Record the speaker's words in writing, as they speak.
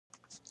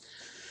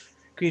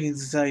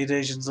Greetings and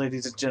salutations,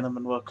 ladies and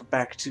gentlemen. Welcome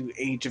back to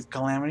Age of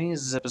Calamity.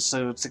 This is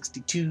episode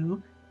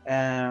 62.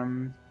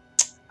 Um,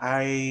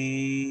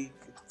 I.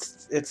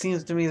 It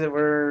seems to me that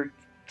we're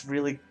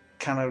really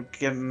kind of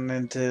getting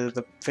into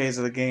the phase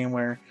of the game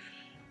where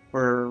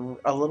we're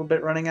a little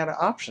bit running out of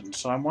options.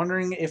 So I'm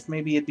wondering if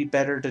maybe it'd be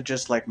better to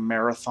just like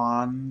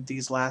marathon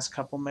these last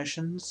couple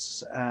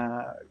missions,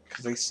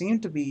 because they seem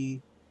to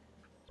be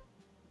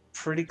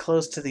pretty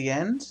close to the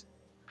end.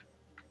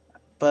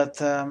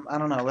 But I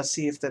don't know. Let's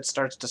see if that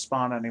starts to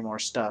spawn any more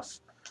stuff.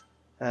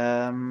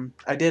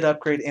 I did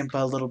upgrade Impa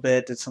a little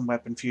bit, did some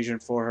weapon fusion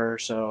for her,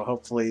 so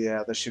hopefully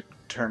this should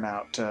turn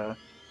out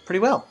pretty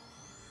well.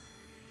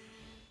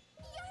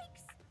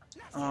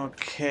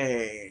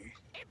 Okay.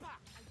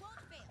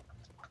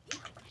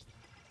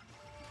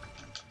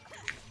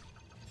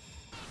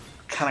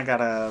 Kind of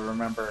gotta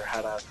remember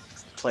how to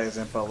play as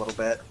Impa a little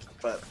bit,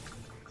 but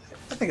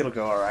I think it'll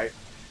go alright.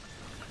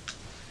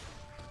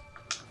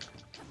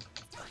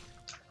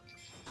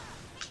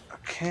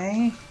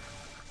 Okay.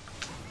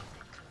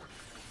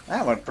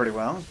 That went pretty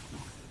well.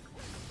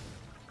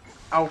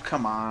 Oh,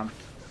 come on.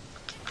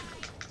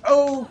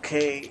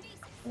 Okay.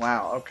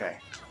 Wow, okay.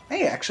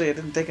 Hey, actually, I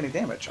didn't take any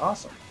damage.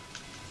 Awesome.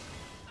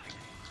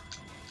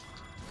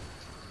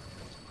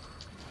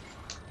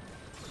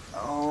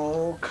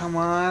 Oh, come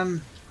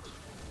on.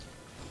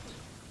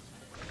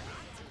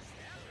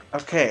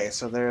 Okay,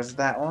 so there's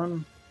that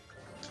one.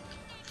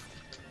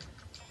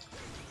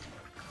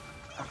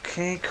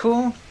 Okay,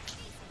 cool.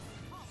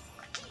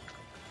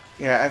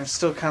 Yeah, I'm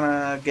still kind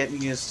of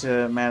getting used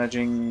to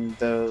managing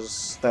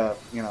those, the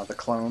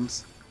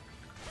clones.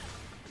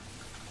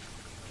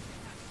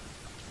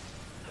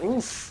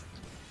 Oof.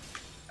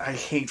 I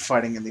hate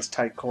fighting in these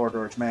tight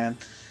corridors, man.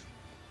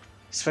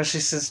 Especially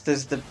since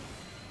there's the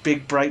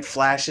big bright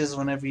flashes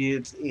whenever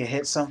you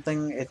hit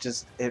something. It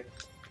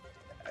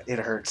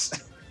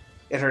hurts.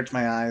 It hurts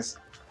my eyes.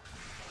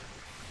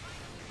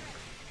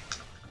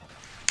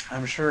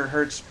 I'm sure it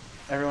hurts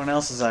everyone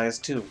else's eyes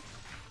too.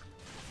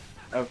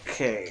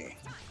 Okay,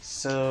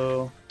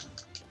 so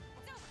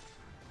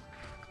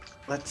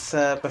let's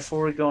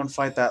before we go and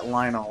fight that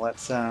Lionel,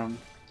 let's go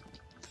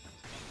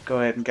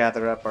ahead and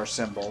gather up our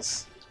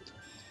symbols.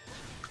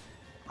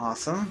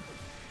 Awesome.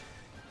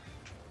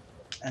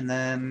 And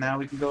then now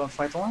we can go and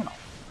fight the Lionel.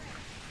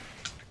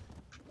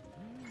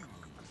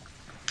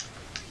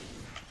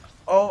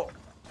 Oh,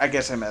 I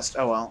guess I missed.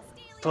 Oh well.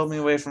 Pulled me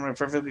away from a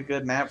perfectly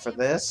good nap for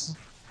this.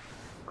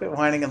 Quit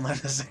whining and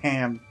lend us a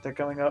hand. They're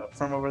coming up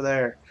from over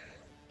there.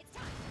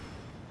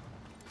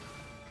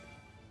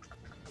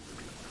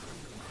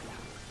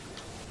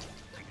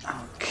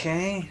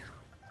 Okay.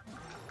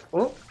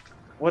 Oh,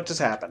 what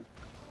just happened?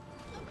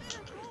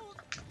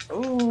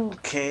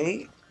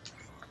 Okay.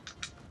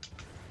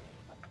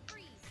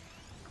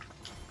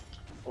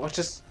 What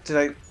just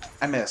did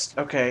I missed.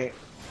 Okay.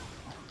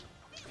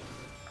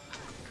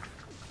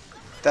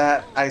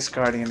 That Ice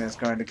Guardian is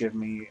going to give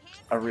me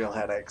a real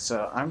headache,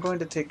 so I'm going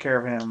to take care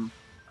of him.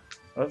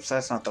 Oops,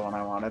 that's not the one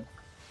I wanted.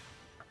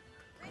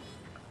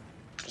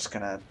 Just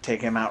gonna take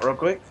him out real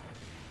quick.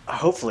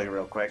 Hopefully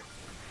real quick.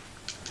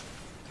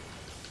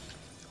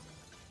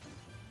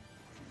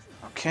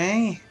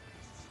 Okay.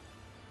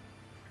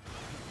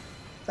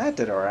 That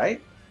did alright.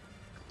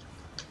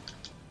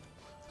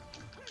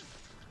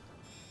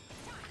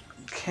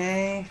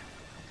 Okay.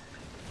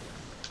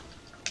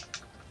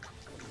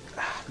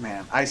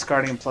 Man, Ice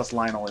Guardian plus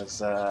Lionel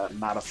is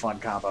not a fun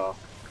combo.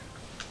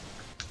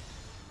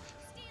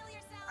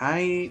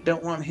 I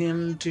don't want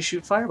him to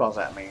shoot fireballs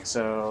at me,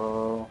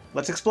 so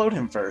let's explode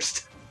him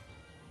first.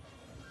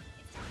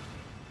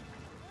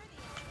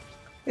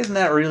 Isn't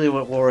that really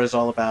what war is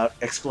all about?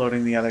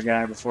 Exploding the other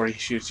guy before he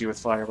shoots you with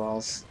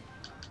fireballs.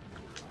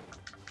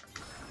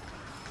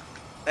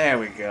 There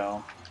we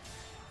go.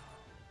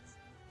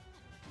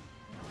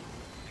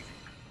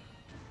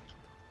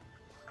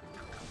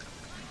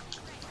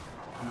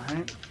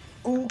 Alright.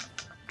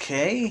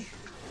 Okay.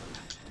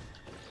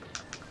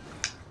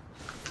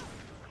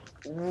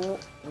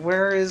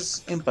 Where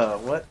is Impa?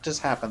 What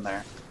just happened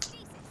there?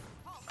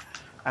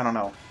 I don't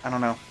know. I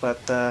don't know.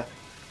 But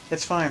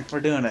it's fine.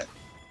 We're doing it.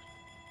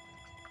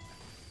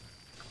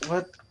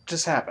 What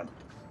just happened?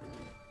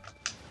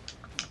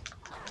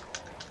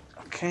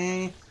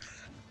 Okay.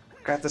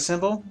 Got the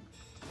symbol.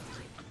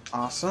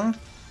 Awesome.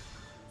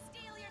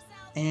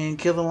 And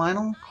kill the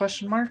Lionel?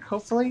 Question mark?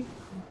 Hopefully.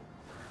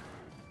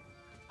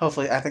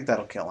 Hopefully. I think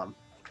that'll kill him.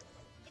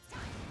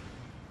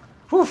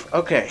 Whew.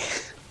 Okay.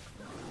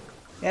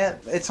 Yeah,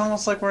 it's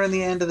almost like we're in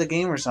the end of the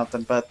game or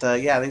something. But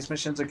yeah, these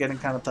missions are getting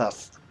kind of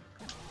tough.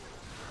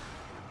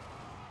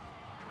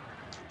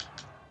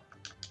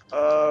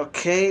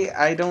 Okay,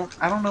 I don't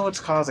know what's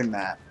causing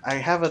that. I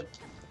have a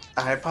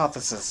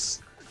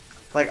hypothesis.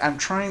 Like, I'm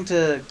trying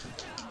to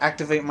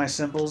activate my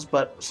symbols,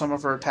 but some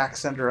of her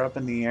attacks send her up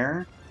in the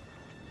air.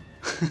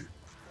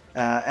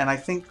 And I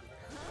think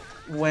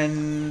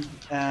when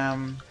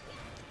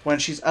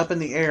she's up in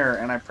the air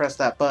and I press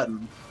that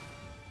button,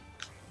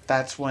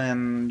 that's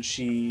when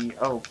she...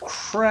 Oh,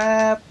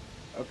 crap!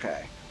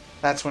 Okay.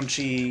 That's when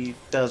she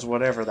does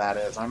whatever that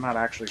is. I'm not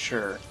actually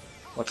sure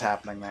what's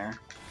happening there.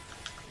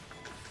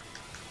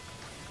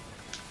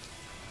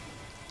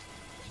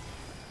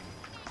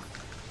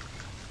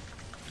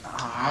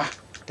 Ah,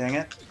 dang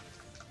it.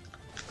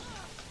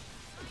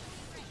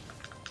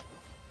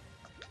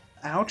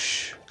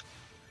 Ouch.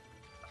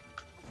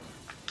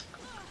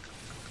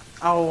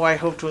 Oh, I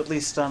hope to at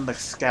least stun the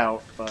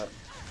scout, but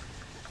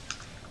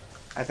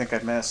I think I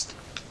missed.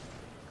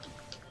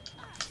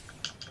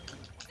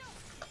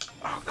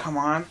 Oh, come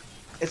on.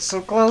 It's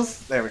so close.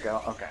 There we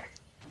go. Okay.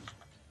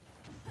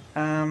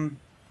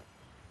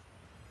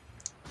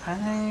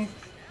 I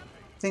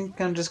think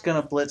I'm just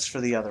gonna blitz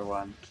for the other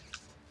one.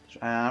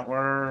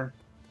 I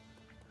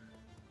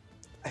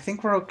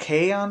think we're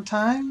okay on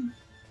time,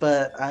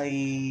 but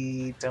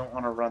I don't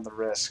want to run the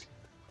risk.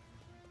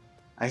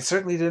 I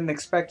certainly didn't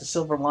expect a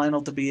Silver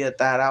Lionel to be at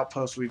that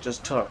outpost we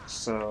just took,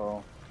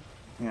 so,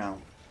 you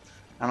know,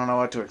 I don't know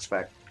what to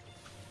expect.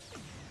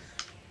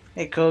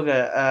 Hey,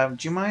 Koga,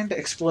 do you mind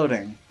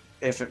exploding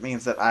if it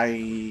means that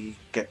I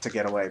get to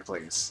get away,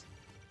 please?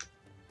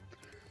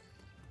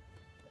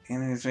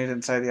 Enemies made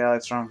inside the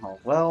Allied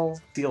stronghold.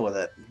 Well, deal with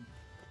it.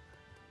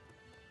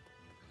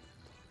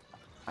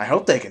 I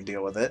hope they can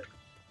deal with it.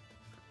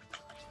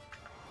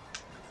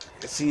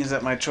 It seems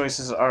that my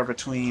choices are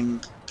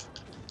between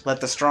let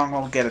the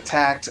stronghold get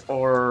attacked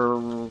or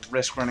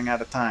risk running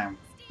out of time.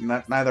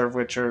 Neither of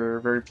which are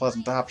very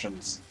pleasant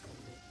options.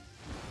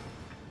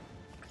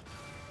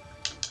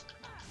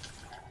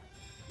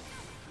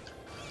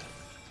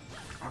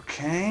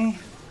 Okay.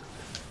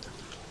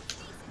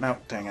 Nope,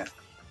 dang it.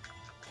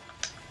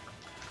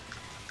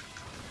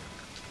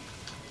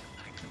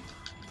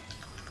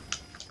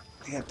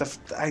 Yeah,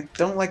 I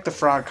don't like the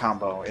frog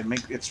combo.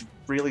 It's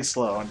really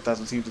slow and it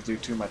doesn't seem to do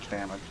too much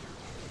damage.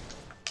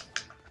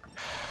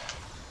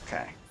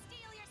 Okay.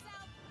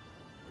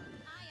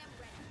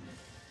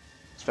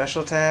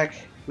 Special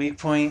attack, weak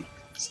point,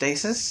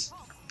 stasis.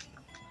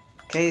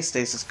 Okay,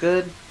 stasis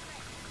good.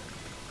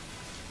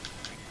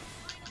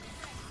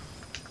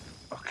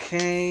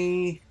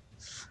 Okay.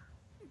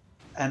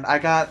 And I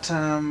got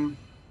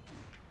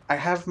I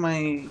have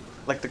my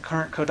the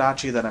current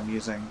Kodachi that I'm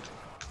using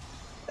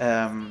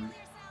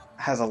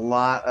has a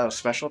lot of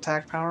special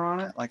attack power on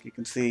it. Like you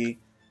can see,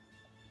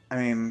 I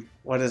mean,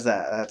 what is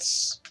that?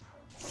 That's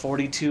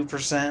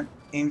 42%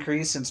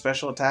 increase in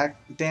special attack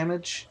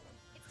damage.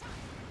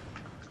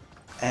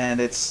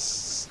 And it's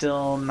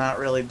still not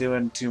really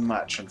doing too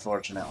much,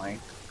 unfortunately.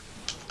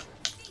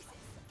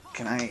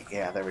 Can I?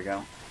 Yeah, there we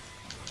go.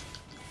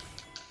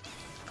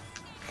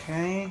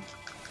 Okay.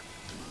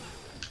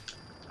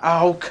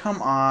 Oh,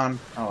 come on.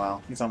 Oh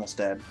well, he's almost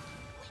dead.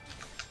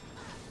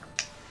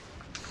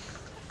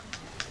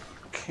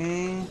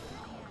 Okay.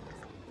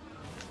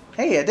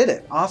 Hey, I did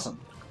it. Awesome.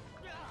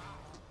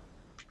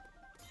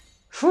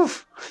 Whew.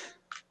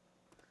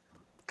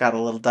 Got a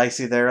little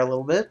dicey there a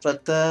little bit,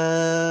 but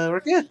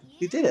we're good.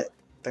 We did it.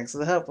 Thanks for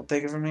the help. We'll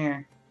take it from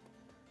here.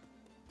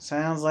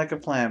 Sounds like a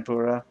plan,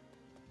 Pura.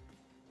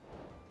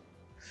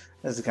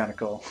 This is kind of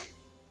cool.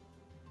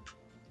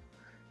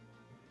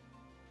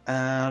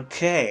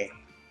 Okay.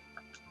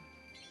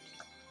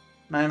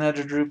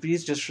 900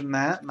 rupees just from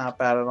that. Not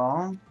bad at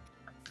all.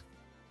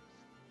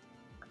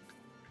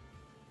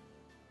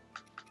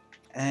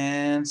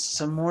 And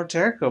some more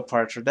Terraco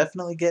parts. We're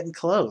definitely getting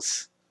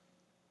close.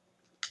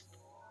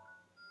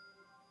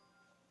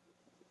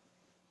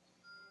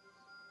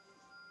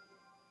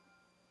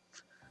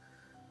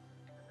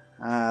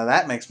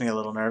 That makes me a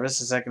little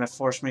nervous. Is that going to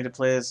force me to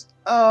play as...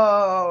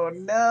 Oh,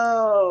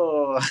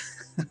 no!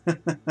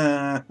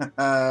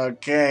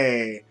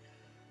 Okay.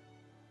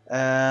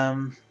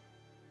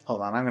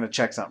 Hold on. I'm going to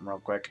check something real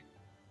quick.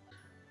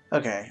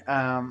 Okay.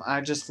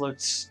 I just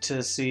looked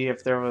to see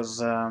if there was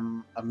a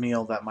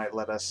meal that might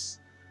let us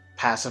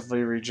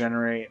passively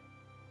regenerate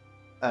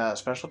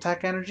special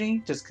attack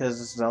energy, just because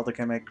Zelda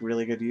can make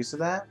really good use of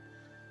that.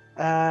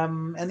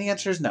 And the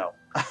answer is no,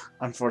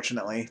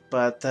 unfortunately.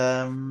 But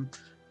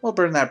we'll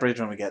burn that bridge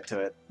when we get to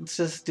it. Let's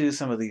just do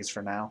some of these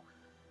for now.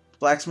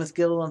 Blacksmith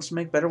Guild wants to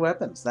make better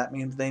weapons. That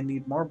means they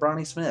need more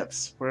brawny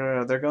smiths.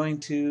 They're going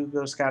to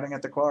go scouting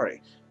at the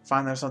quarry.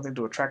 Find them something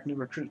to attract new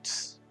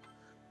recruits.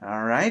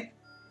 Alright.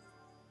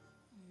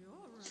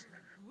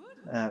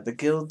 The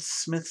guild's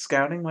smith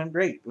scouting went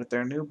great. With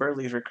their new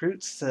burly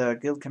recruits, the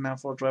guild can now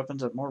forge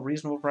weapons at more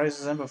reasonable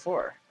prices than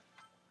before.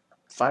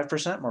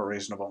 5% more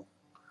reasonable.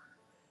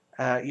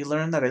 You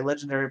learn that a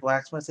legendary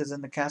blacksmith is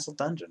in the castle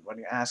dungeon. When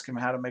you ask him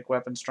how to make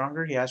weapons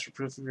stronger, he asks for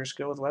proof of your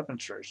skill with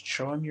weapons first.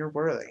 Show him you're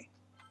worthy.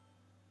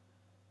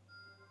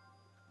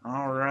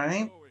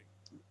 Alright.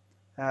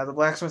 The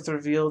blacksmith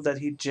revealed that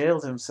he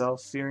jailed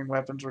himself, fearing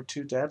weapons were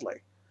too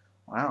deadly.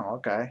 Wow,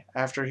 okay.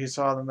 After he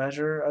saw the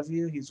measure of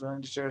you, he's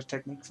willing to share his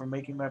technique for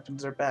making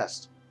weapons their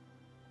best.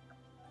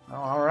 Oh,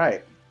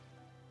 alright.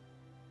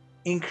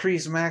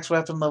 Increase max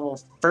weapon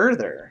level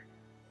further.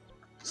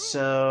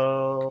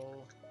 So...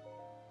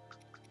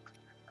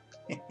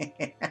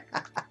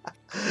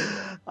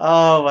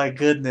 Oh my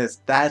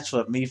goodness, that's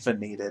what Mifa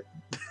needed.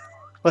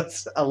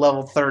 What's a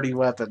level 30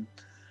 weapon?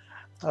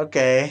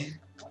 Okay.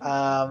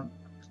 Um,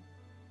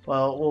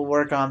 well, we'll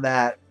work on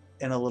that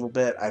in a little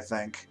bit, I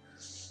think.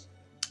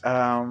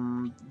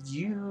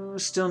 You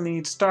still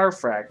need star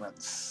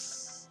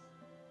fragments.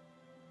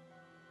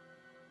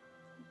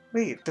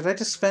 Wait, did I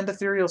just spend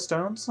ethereal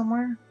stone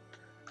somewhere?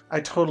 I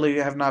totally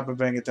have not been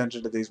paying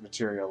attention to these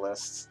material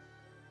lists.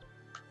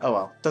 Oh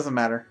well, doesn't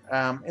matter.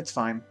 It's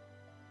fine.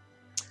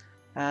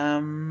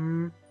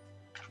 Um,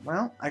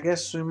 well, I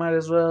guess we might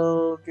as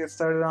well get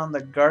started on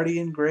the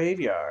Guardian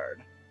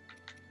Graveyard.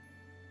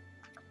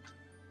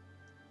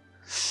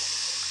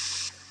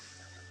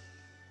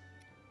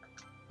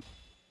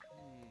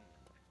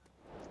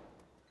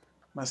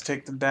 Must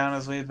take them down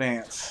as we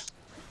advance.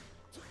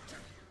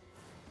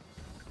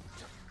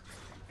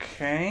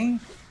 Okay.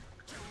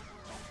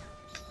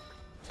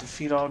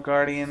 Defeat all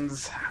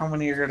guardians. How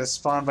many are going to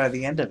spawn by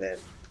the end of it?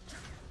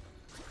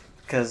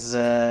 Because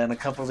in a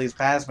couple of these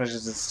past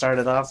missions, it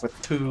started off with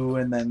 2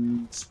 and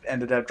then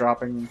ended up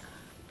dropping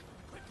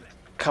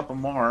a couple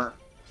more.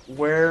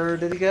 Where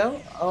did he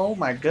go? Oh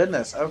my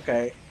goodness.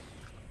 Okay.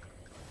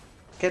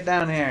 Get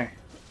down here.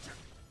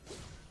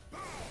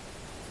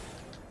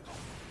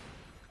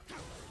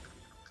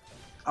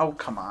 Oh,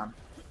 come on.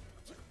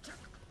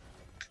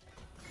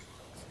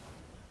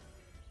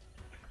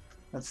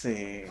 Let's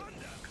see.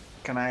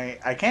 Can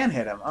I can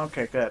hit him.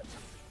 Okay, good.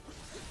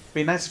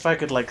 Be nice if I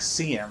could, like,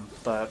 see him,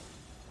 but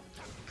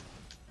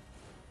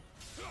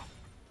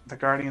the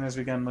Guardian has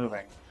begun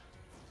moving.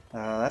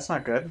 That's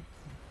not good.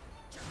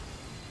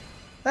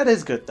 That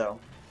is good, though.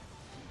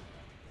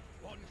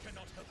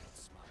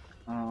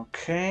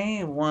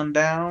 Okay, 1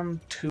 down,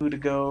 2 to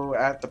go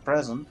at the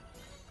present.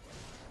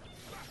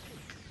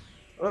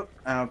 Oh,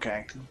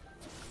 okay.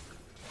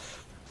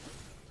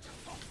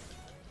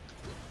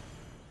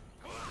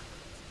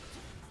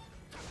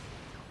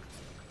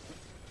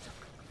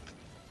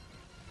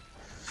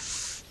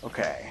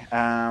 Okay,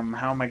 how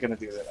am I gonna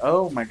do that?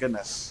 Oh my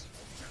goodness.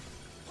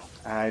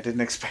 I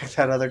didn't expect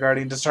that other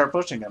Guardian to start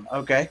pushing him.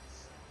 Okay.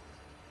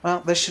 Well,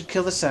 this should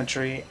kill the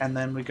Sentry, and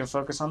then we can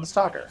focus on the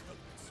Stalker.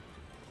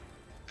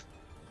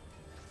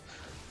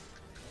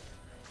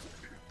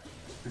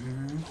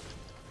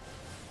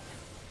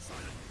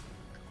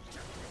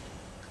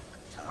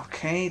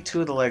 Okay,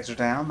 2 of the legs are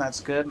down.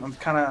 That's good. I'm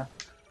kind of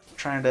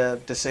trying to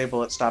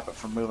disable it, stop it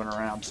from moving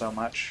around so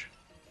much.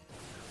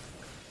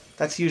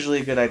 That's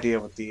usually a good idea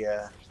with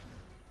the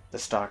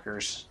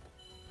Stalkers.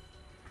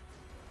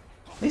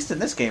 At least in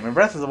this game. In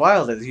Breath of the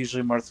Wild, it's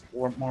usually more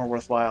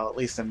worthwhile, at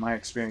least in my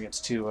experience,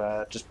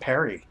 to just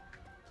parry.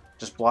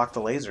 Just block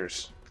the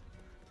lasers.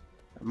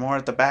 More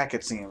at the back,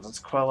 it seems. Let's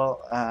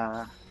quell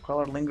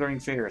our lingering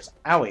fears.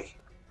 Owie!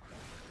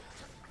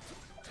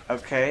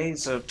 Okay,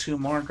 so 2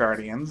 more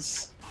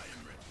Guardians.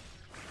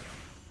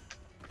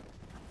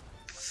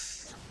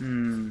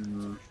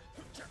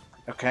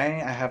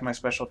 Okay, I have my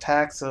special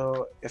attack,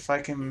 so if I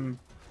can...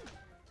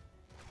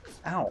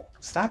 Ow!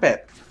 Stop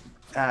it!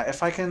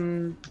 If I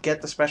can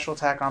get the special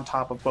attack on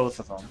top of both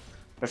of them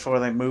before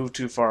they move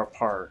too far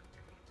apart,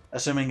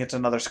 assuming it's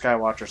another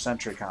Skywatcher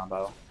Sentry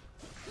combo,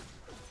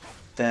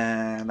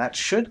 then that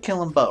should kill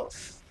them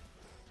both.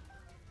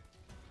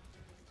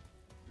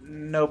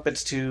 Nope,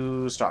 it's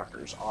 2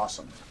 Stalkers.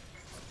 Awesome.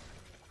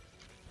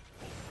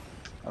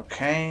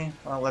 Okay,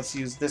 well, let's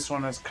use this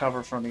one as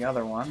cover from the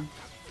other one.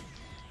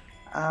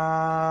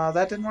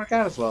 That didn't work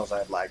out as well as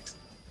I'd liked.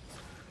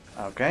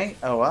 Okay,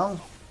 oh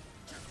well.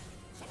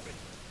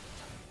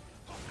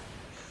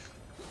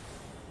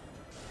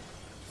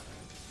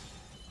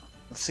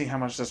 Let's see how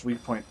much this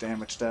weak point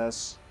damage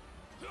does.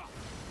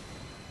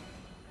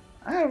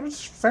 It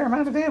was a fair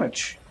amount of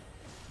damage.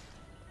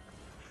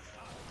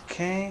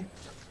 Okay.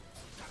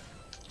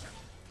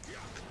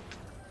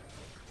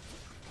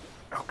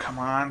 Oh, come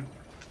on.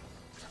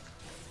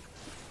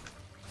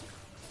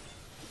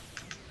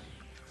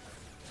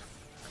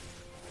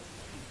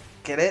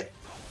 Get it?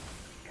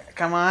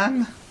 Come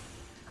on.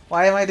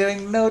 Why am I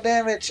doing no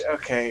damage?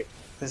 Okay,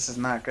 this is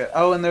not good.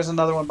 Oh, and there's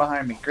another one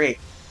behind me. Great.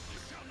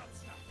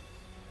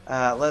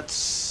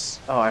 Let's...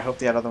 Oh, I hope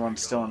the other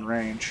one's still in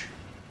range.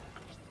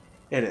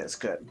 It is.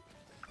 Good.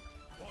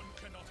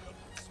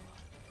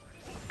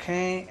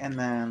 Okay, and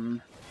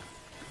then...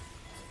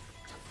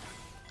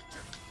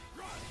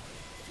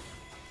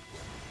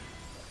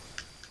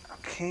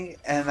 Okay,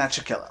 and that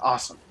should kill it.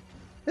 Awesome.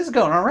 This is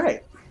going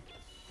alright.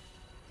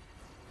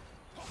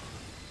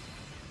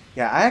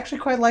 Yeah, I actually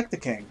quite like the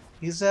King.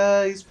 He's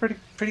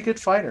pretty good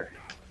fighter.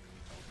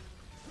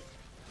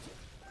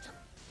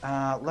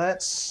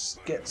 Let's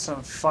get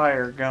some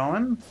fire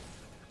going.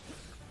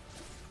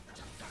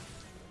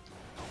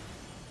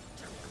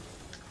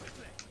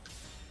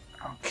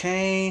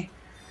 Okay.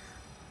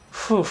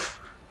 Whew.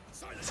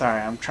 Sorry,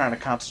 I'm trying to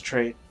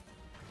concentrate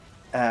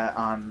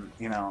on,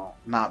 you know,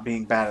 not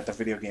being bad at the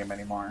video game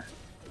anymore.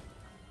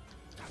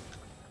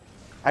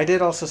 I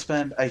did also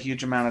spend a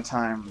huge amount of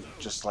time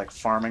just like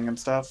farming and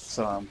stuff,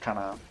 so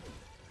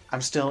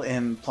I'm still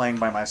in playing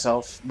by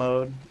myself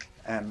mode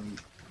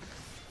and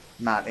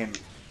not in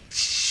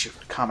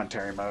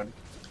commentary mode.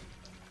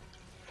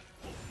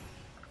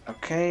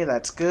 Okay,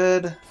 that's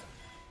good.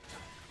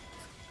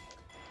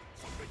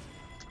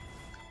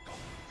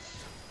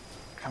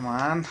 Come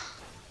on.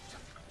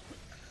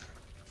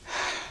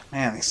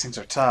 Man, these things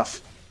are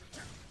tough.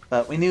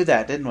 But we knew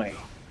that, didn't we?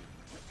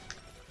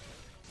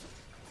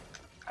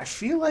 I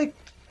feel like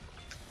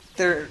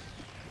they're...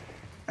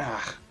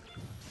 Ugh.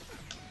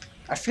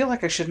 I feel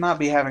like I should not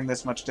be having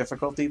this much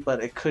difficulty,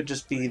 but it could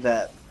just be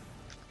that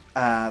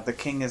the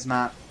king is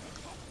not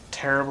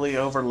terribly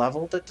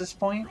over-leveled at this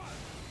point.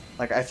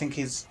 Like, I think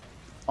he's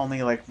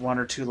only like 1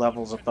 or 2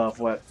 levels above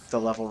what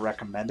the level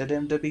recommended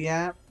him to be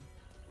at.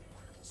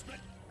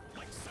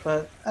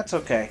 But that's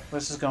okay.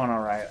 This is going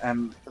alright.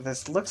 And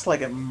this looks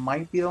like it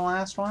might be the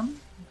last one.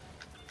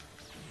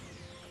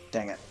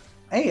 Dang it.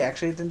 Hey,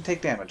 actually it didn't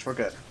take damage. We're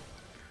good.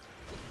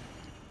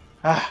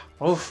 Ah,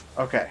 oof.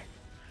 Okay.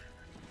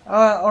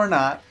 Or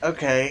not.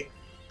 Okay.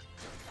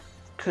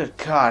 Good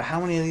God,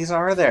 how many of these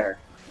are there?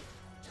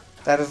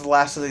 That is the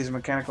last of these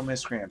mechanical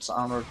miscreants.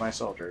 Onward, my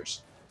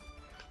soldiers.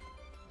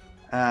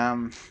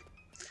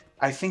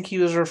 I think he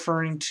was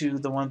referring to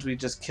the ones we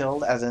just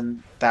killed, as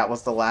in that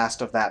was the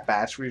last of that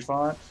batch we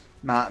fought.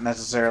 Not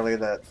necessarily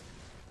that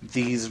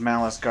these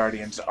Malice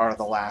Guardians are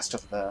the last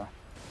of the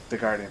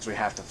Guardians we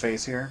have to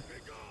face here.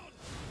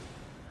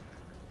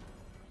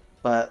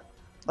 But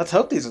let's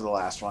hope these are the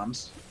last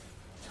ones.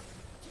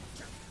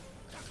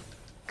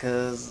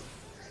 Because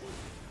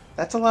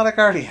that's a lot of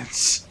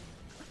Guardians.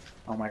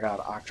 Oh my god,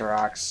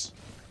 Octoroks.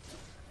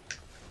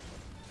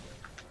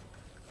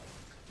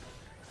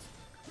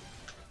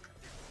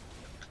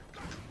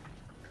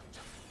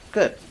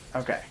 Good.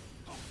 Okay.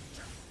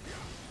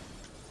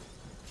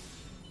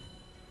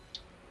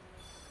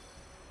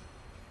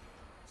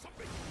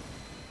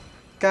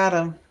 Got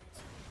him.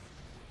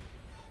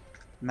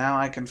 Now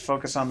I can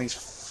focus on these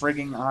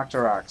frigging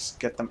Octoroks.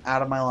 Get them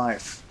out of my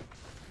life.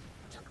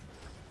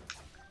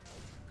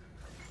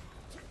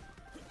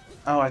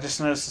 Oh, I just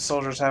noticed the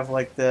soldiers have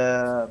like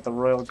the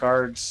Royal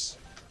Guards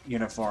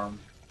uniform.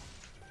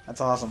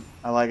 That's awesome.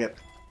 I like it.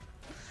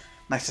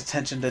 Nice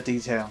attention to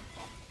detail.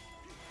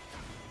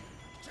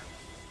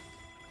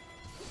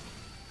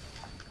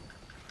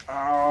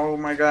 Oh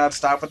my god,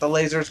 stop with the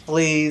lasers,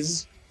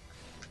 please.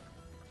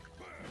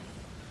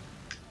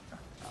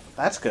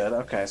 That's good.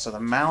 Okay, so the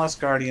Malice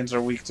Guardians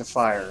are weak to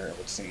fire, it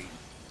would seem.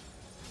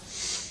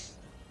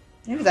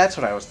 Maybe that's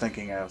what I was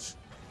thinking of.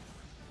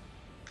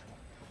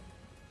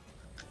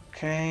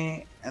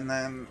 Okay, and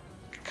then...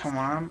 Come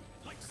on.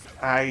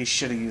 I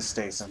should have used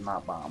stasis,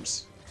 not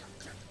bombs.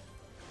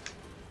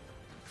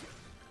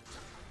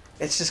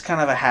 It's just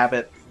kind of a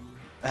habit.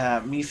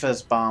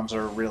 Mipha's bombs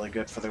are really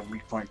good for the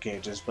weak point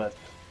gauges, but...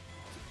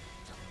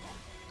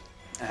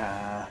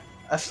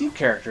 a few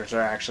characters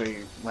are actually,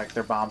 like,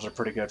 their bombs are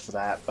pretty good for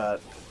that,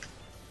 but...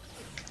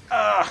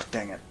 Ugh,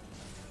 dang it.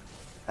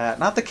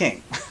 Not the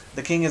king.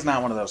 The king is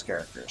not one of those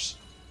characters.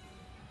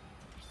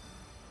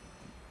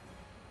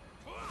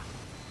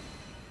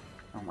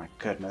 Oh my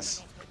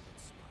goodness.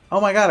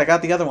 Oh my god, I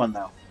got the other one,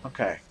 though.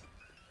 Okay.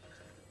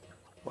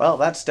 Well,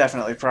 that's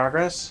definitely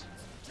progress.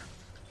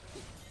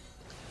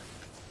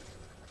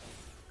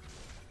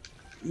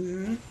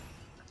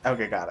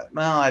 Okay, got it.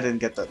 Well, I didn't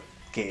get the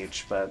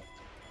gauge, but...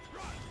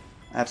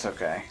 That's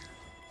okay.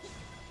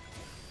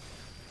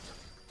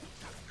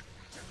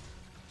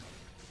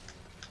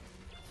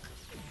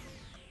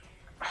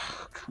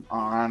 Oh, come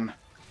on.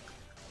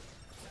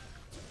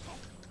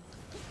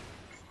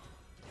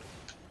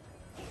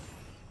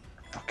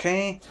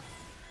 Okay.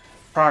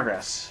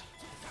 Progress.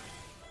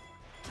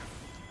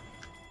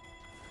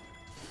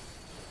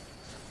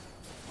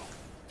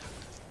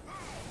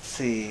 Let's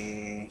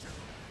see.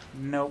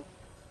 Nope.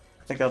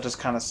 I think I'll just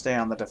kind of stay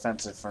on the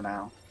defensive for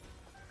now.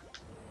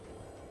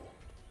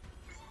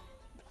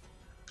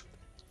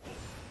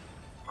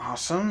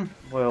 Awesome.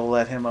 We'll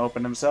let him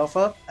open himself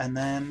up and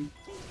then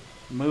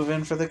move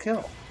in for the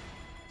kill.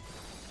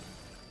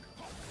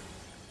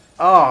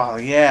 Oh,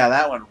 yeah,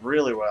 that went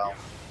really well.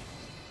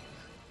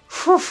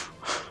 Whew.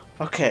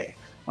 Okay.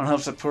 One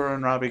hopes that Puro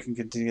and Robbie can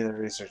continue their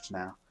research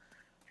now.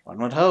 One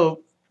would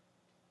hope.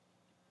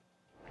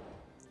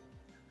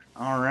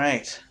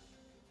 Alright.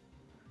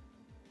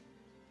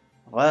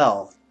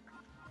 Well,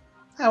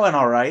 that went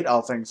alright,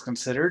 all things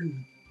considered.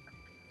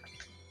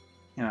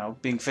 You know,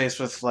 being faced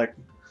with, like,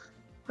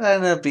 that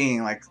ended up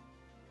being, like,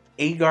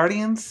 8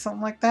 Guardians,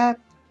 something like that.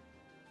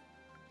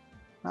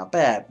 Not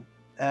bad.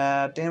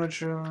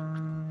 Damage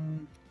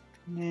room...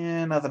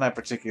 Yeah, nothing I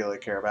particularly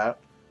care about.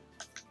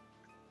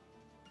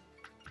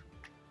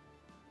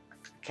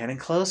 Getting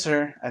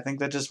closer. I think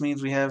that just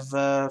means we have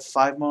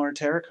 5 more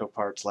Terraco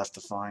parts left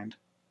to find.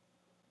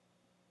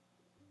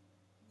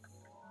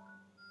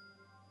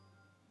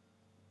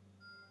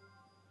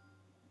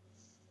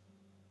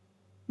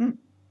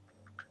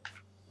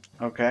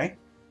 Okay.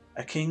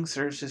 A king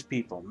serves his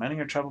people. Many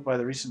are troubled by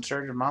the recent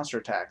surge of monster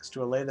attacks.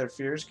 To allay their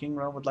fears, King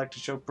Rome would like to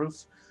show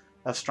proof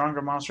of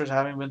stronger monsters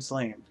having been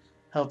slain.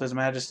 Help His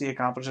Majesty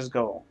accomplish his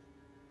goal.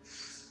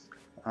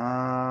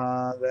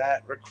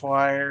 That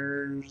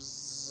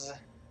requires...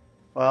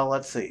 Well,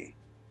 let's see.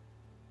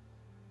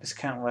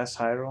 Discount West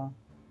Hyrule.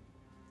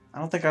 I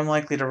don't think I'm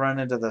likely to run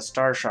into the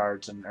star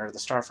shards or the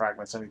star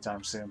fragments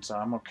anytime soon, so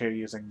I'm okay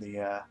using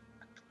the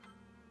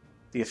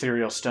the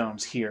ethereal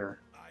stones here.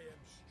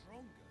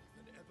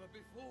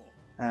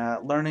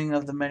 Learning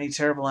of the many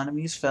terrible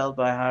enemies felled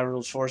by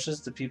Hyrule's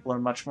forces, the people are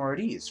much more at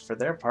ease. For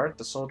their part,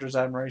 the soldiers'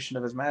 admiration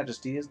of His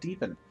Majesty has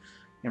deepened,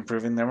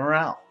 improving their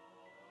morale.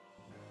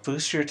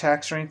 Boost your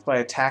attack strength by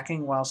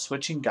attacking while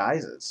switching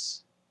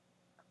guises.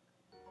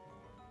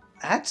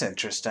 That's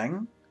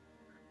interesting.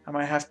 I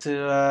might have to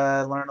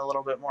learn a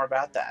little bit more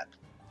about that.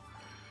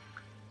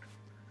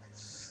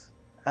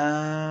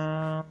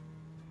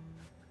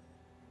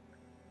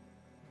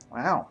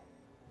 Wow.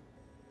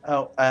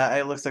 Oh,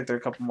 it looks like there are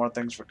a couple more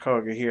things for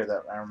Koga here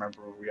that I remember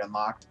we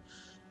unlocked.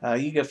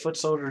 Yiga Foot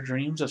Soldier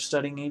dreams of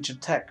studying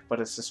ancient tech, but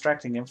it's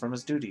distracting him from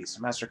his duties.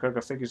 Master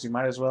Koga figures you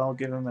might as well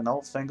give him an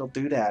old-fangled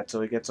doodad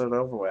so he gets it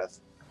over with.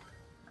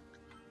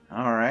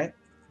 Alright.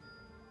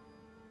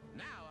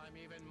 Now I'm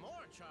even more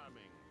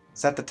charming.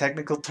 Is that the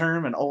technical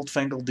term, an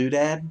old-fangled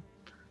doodad?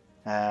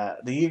 The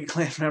Yiga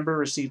clan member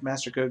received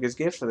Master Koga's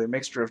gift with a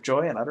mixture of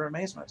joy and utter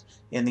amazement.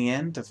 In the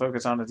end, to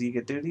focus on his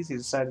Yiga duties, he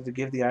decided to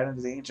give the item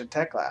to the ancient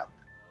tech lab.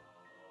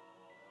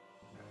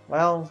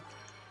 Well,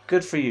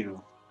 good for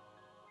you.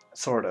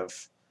 Sort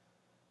of.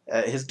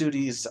 His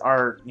duties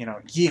are,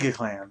 Yiga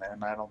clan,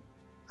 and I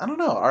don't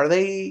know. Are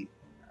they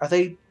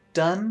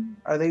done?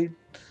 Are they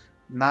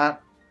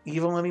not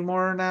evil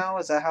anymore now?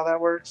 Is that how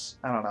that works?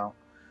 I don't know.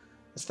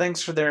 As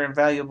thanks for their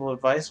invaluable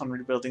advice on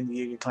rebuilding the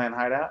Yiga clan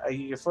hideout, a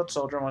Yiga foot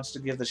soldier wants to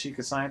give the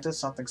Sheikah scientist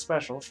something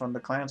special from the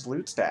clan's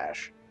loot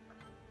stash.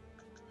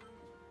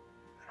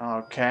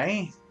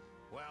 Okay.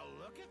 Well,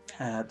 look at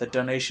that. The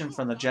donation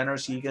from the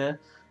generous Yiga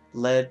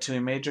led to a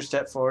major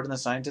step forward in the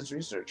scientist's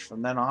research.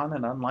 From then on,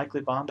 an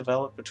unlikely bond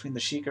developed between the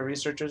Sheikah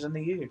researchers and the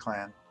Yiga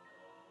clan.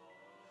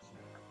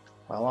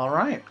 Well,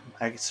 alright.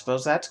 I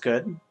suppose that's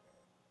good.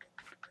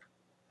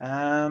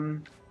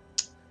 And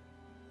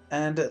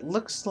it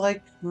looks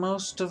like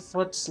most of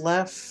what's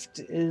left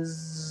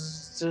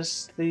is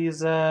just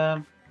these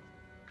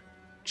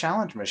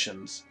challenge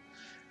missions.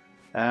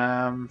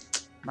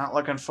 Not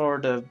looking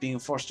forward to being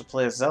forced to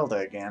play as Zelda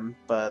again,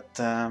 but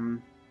I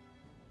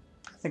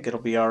think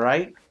it'll be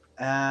alright.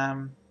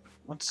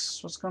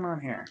 What's going on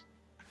here?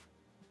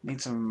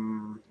 Need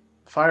some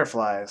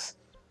fireflies.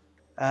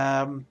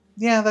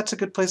 Yeah, that's a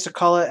good place to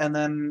call it, and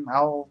then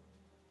I'll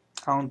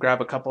grab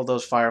a couple of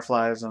those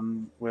fireflies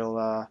and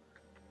we'll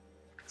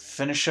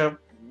finish up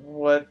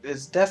what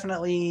is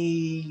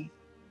definitely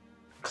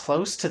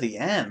close to the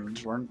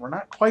end. We're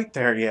not quite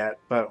there yet,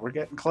 but we're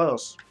getting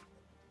close.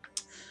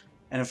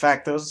 And in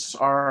fact, those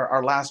are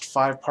our last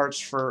 5 parts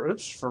for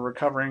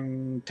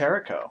recovering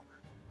Terrico.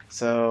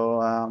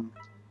 So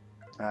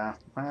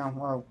well,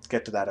 we'll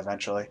get to that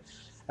eventually.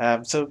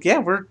 So yeah,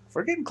 we're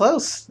getting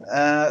close.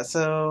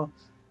 So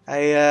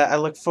I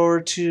look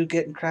forward to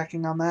getting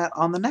cracking on that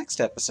on the next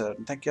episode.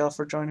 And thank you all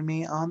for joining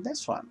me on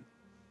this one.